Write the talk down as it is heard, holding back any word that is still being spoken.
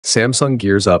Samsung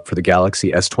gears up for the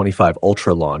Galaxy S25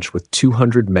 Ultra launch with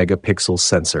 200 megapixel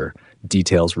sensor,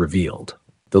 details revealed.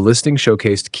 The listing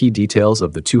showcased key details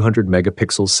of the 200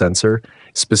 megapixel sensor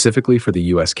specifically for the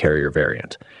US carrier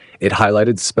variant. It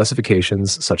highlighted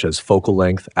specifications such as focal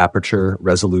length, aperture,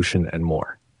 resolution, and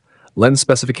more. Lens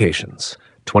specifications: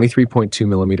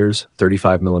 23.2mm,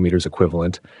 35mm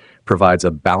equivalent, provides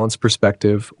a balanced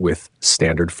perspective with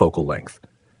standard focal length.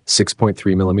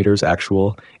 6.3mm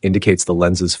actual indicates the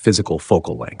lens's physical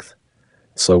focal length.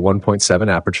 So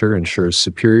 1.7 aperture ensures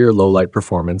superior low-light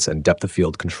performance and depth of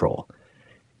field control.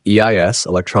 EIS,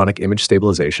 electronic image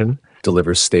stabilization,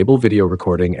 delivers stable video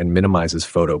recording and minimizes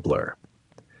photo blur.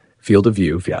 Field of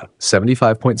view,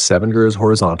 75.7 degrees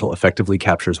horizontal effectively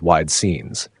captures wide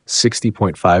scenes.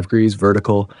 60.5 degrees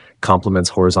vertical complements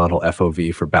horizontal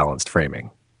FOV for balanced framing.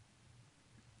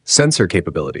 Sensor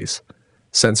capabilities.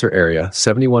 Sensor area,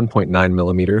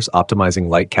 71.9mm, optimizing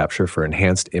light capture for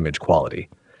enhanced image quality.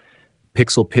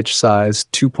 Pixel pitch size,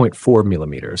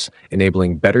 2.4mm,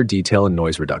 enabling better detail and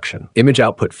noise reduction. Image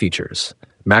output features: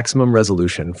 maximum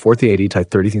resolution,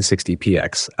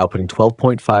 480x1360px, outputting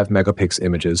 12.5 megapixel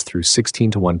images through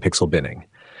 16:1 pixel binning.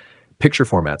 Picture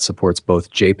format supports both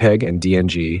JPEG and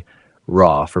DNG,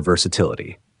 RAW for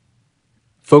versatility.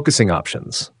 Focusing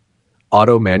options.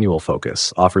 Auto manual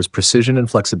focus offers precision and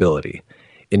flexibility.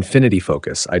 Infinity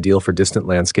focus, ideal for distant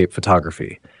landscape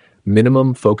photography.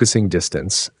 Minimum focusing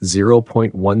distance,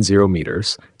 0.10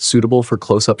 meters, suitable for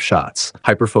close-up shots.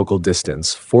 Hyperfocal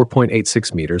distance,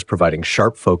 4.86 meters, providing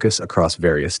sharp focus across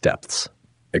various depths.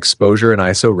 Exposure and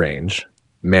ISO range.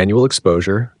 Manual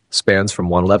exposure spans from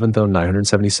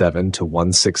 1/11/977 to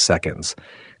 1/6 seconds,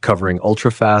 covering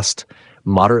ultra-fast,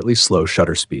 moderately slow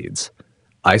shutter speeds.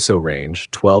 ISO range,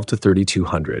 12 to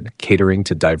 3200, catering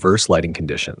to diverse lighting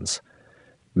conditions.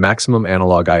 Maximum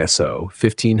analog ISO,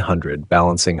 1500,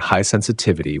 balancing high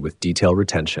sensitivity with detail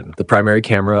retention. The primary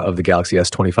camera of the Galaxy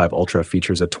S25 Ultra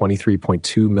features a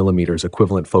 23.2mm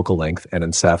equivalent focal length and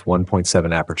NSAF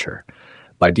 1.7 aperture.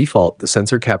 By default, the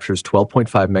sensor captures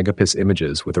 12.5 megapixel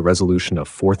images with a resolution of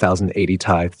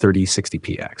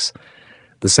 4080x3060px.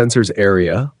 The sensor's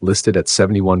area, listed at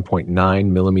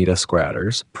 71.9mm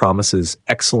squares, promises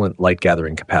excellent light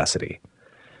gathering capacity.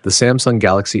 The Samsung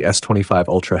Galaxy S25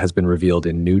 Ultra has been revealed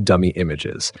in new dummy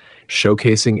images,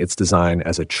 showcasing its design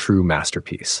as a true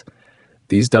masterpiece.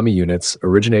 These dummy units,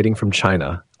 originating from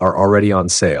China, are already on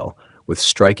sale, with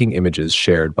striking images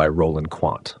shared by Roland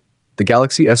Quant. The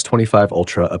Galaxy S25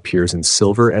 Ultra appears in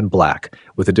silver and black,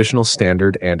 with additional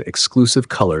standard and exclusive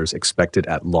colors expected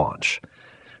at launch.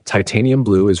 Titanium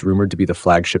blue is rumored to be the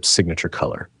flagship's signature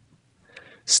color.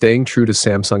 Staying true to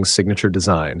Samsung's signature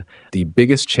design, the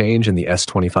biggest change in the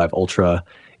S25 Ultra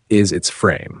is its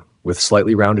frame, with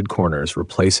slightly rounded corners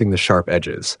replacing the sharp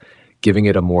edges, giving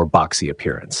it a more boxy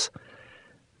appearance.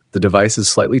 The device is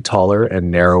slightly taller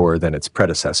and narrower than its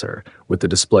predecessor, with the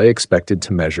display expected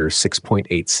to measure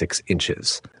 6.86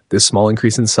 inches. This small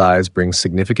increase in size brings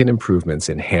significant improvements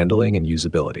in handling and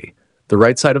usability. The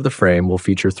right side of the frame will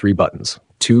feature 3 buttons,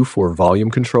 2 for volume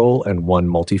control and 1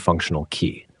 multifunctional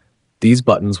key. These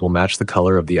buttons will match the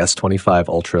color of the S25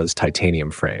 Ultra's titanium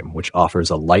frame, which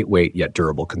offers a lightweight yet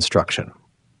durable construction.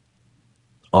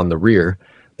 On the rear,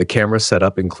 the camera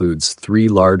setup includes 3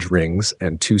 large rings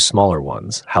and 2 smaller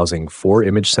ones, housing 4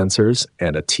 image sensors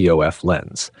and a TOF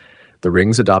lens. The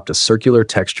rings adopt a circular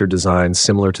texture design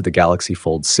similar to the Galaxy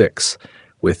Fold 6,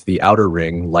 with the outer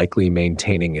ring likely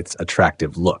maintaining its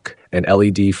attractive look. An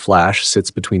LED flash sits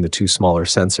between the 2 smaller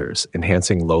sensors,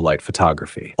 enhancing low-light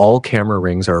photography. All camera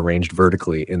rings are arranged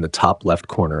vertically in the top left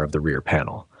corner of the rear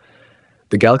panel.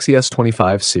 The Galaxy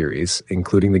S25 series,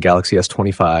 including the Galaxy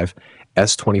S25,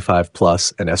 S25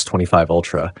 Plus, and S25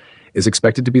 Ultra, is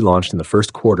expected to be launched in the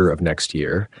first quarter of next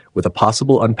year, with a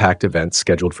possible Unpacked event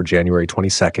scheduled for January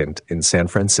 22nd in San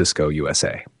Francisco,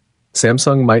 USA.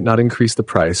 Samsung might not increase the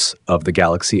price of the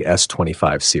Galaxy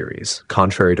S25 series,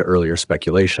 contrary to earlier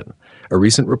speculation. A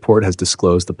recent report has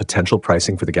disclosed the potential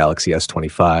pricing for the Galaxy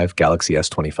S25, Galaxy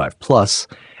S25 Plus,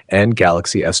 and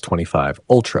Galaxy S25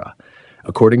 Ultra.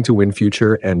 According to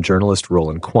WinFuture and journalist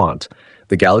Roland Quant,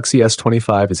 the Galaxy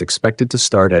S25 is expected to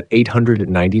start at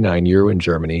 €899 in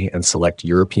Germany and select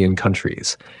European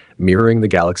countries, mirroring the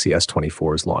Galaxy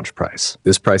S24's launch price.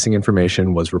 This pricing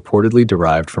information was reportedly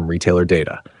derived from retailer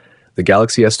data. The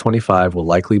Galaxy S25 will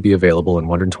likely be available in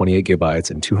 128GB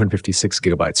and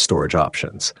 256GB storage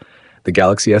options. The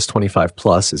Galaxy S25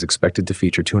 Plus is expected to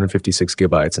feature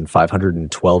 256GB and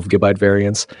 512GB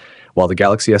variants, while the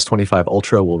Galaxy S25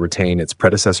 Ultra will retain its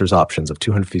predecessor's options of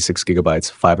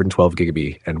 256GB,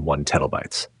 512GB, and 1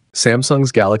 TB.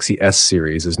 Samsung's Galaxy S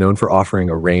series is known for offering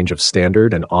a range of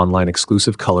standard and online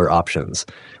exclusive color options,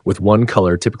 with one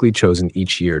color typically chosen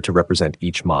each year to represent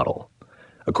each model.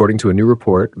 According to a new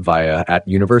report via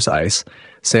 @UniverseIce,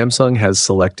 Samsung has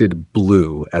selected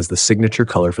blue as the signature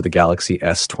color for the Galaxy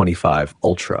S25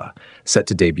 Ultra, set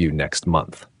to debut next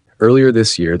month. Earlier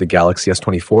this year, the Galaxy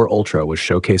S24 Ultra was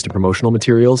showcased in promotional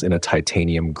materials in a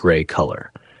titanium gray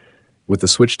color. With the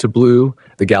switch to blue,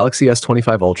 the Galaxy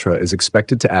S25 Ultra is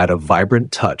expected to add a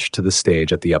vibrant touch to the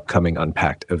stage at the upcoming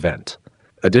Unpacked event.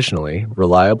 Additionally,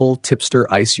 reliable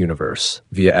tipster Ice Universe,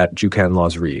 via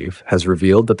 @JukanLawsReeve, has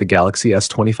revealed that the Galaxy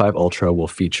S25 Ultra will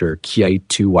feature Qi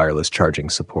 2 wireless charging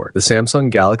support. The Samsung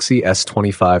Galaxy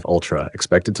S25 Ultra,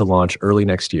 expected to launch early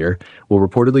next year, will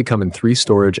reportedly come in 3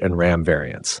 storage and RAM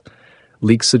variants.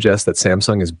 Leaks suggest that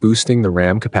Samsung is boosting the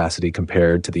RAM capacity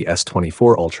compared to the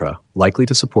S24 Ultra, likely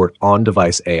to support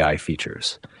on-device AI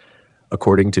features.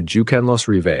 According to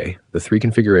JukanLawsReeve, the 3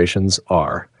 configurations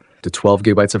are to 12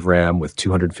 GB of RAM with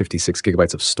 256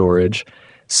 GB of storage,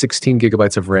 16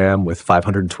 GB of RAM with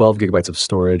 512 GB of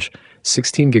storage,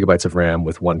 16 GB of RAM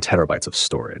with 1 TB of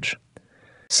storage.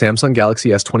 Samsung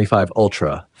Galaxy S25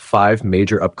 Ultra, 5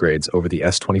 major upgrades over the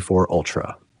S24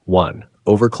 Ultra. 1.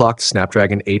 Overclocked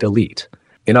Snapdragon 8 Elite.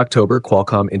 In October,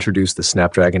 Qualcomm introduced the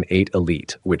Snapdragon 8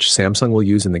 Elite, which Samsung will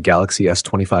use in the Galaxy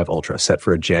S25 Ultra, set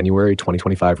for a January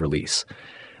 2025 release.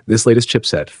 This latest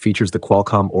chipset features the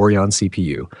Qualcomm Oryon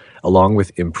CPU, along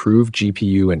with improved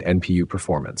GPU and NPU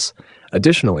performance.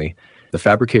 Additionally, the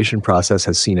fabrication process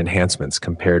has seen enhancements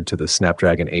compared to the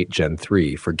Snapdragon 8 Gen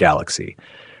 3 for Galaxy.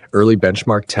 Early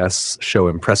benchmark tests show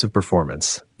impressive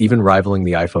performance, even rivaling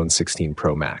the iPhone 16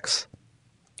 Pro Max.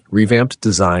 Revamped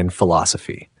design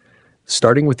philosophy.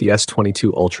 Starting with the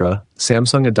S22 Ultra,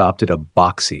 Samsung adopted a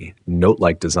boxy,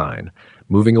 note-like design,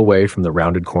 moving away from the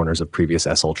rounded corners of previous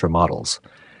S Ultra models.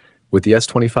 With the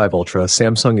S25 Ultra,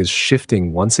 Samsung is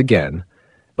shifting once again,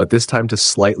 but this time to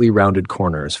slightly rounded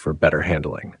corners for better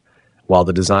handling. While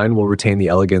the design will retain the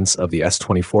elegance of the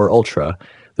S24 Ultra,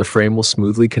 the frame will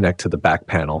smoothly connect to the back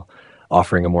panel,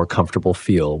 offering a more comfortable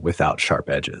feel without sharp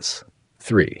edges.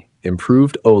 3.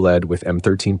 Improved OLED with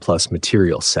M13 Plus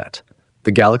material set.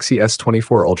 The Galaxy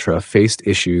S24 Ultra faced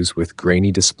issues with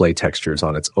grainy display textures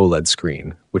on its OLED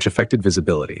screen, which affected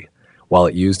visibility. While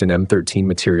it used an M13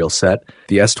 material set,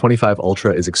 the S25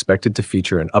 Ultra is expected to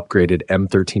feature an upgraded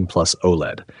M13 Plus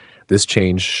OLED. This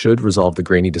change should resolve the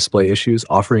grainy display issues,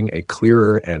 offering a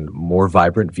clearer and more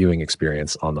vibrant viewing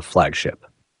experience on the flagship.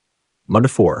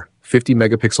 4.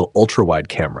 50-megapixel ultra-wide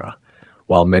camera.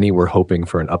 While many were hoping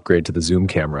for an upgrade to the zoom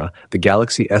camera, the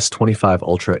Galaxy S25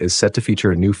 Ultra is set to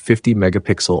feature a new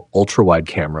 50-megapixel ultra-wide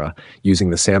camera using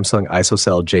the Samsung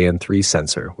ISOCELL JN3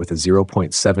 sensor with a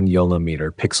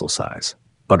 0.7mm pixel size.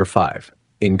 5.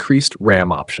 Increased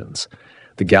RAM options.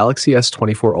 The Galaxy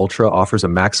S24 Ultra offers a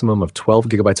maximum of 12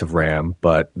 GB of RAM,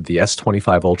 but the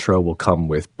S25 Ultra will come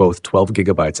with both 12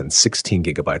 GB and 16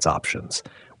 GB options.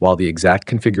 While the exact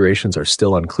configurations are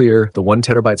still unclear, the 1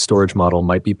 TB storage model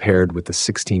might be paired with the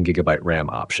 16 GB RAM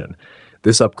option.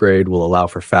 This upgrade will allow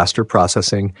for faster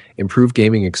processing, improved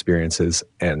gaming experiences,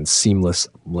 and seamless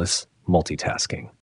multitasking.